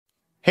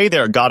Hey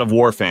there, God of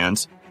War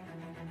fans.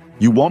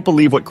 You won't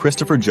believe what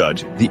Christopher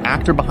Judge, the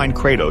actor behind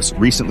Kratos,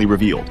 recently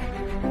revealed.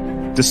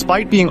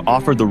 Despite being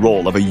offered the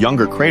role of a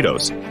younger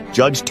Kratos,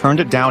 Judge turned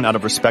it down out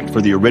of respect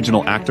for the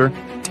original actor,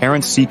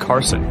 Terrence C.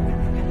 Carson.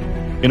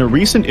 In a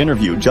recent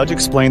interview, Judge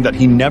explained that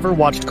he never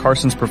watched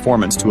Carson's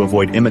performance to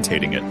avoid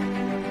imitating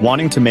it,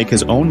 wanting to make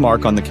his own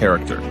mark on the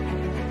character.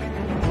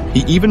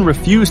 He even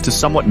refused to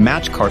somewhat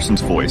match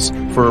Carson's voice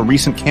for a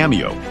recent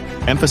cameo,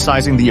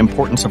 emphasizing the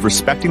importance of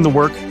respecting the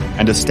work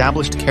and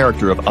established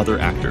character of other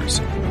actors.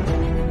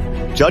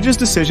 Judge's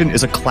decision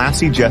is a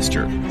classy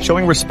gesture,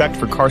 showing respect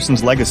for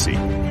Carson's legacy.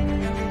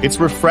 It's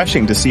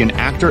refreshing to see an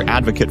actor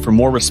advocate for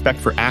more respect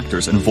for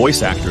actors and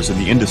voice actors in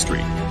the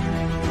industry.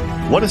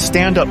 What a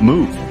stand-up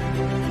move!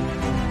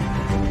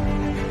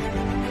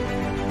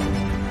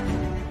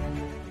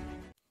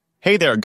 Hey there,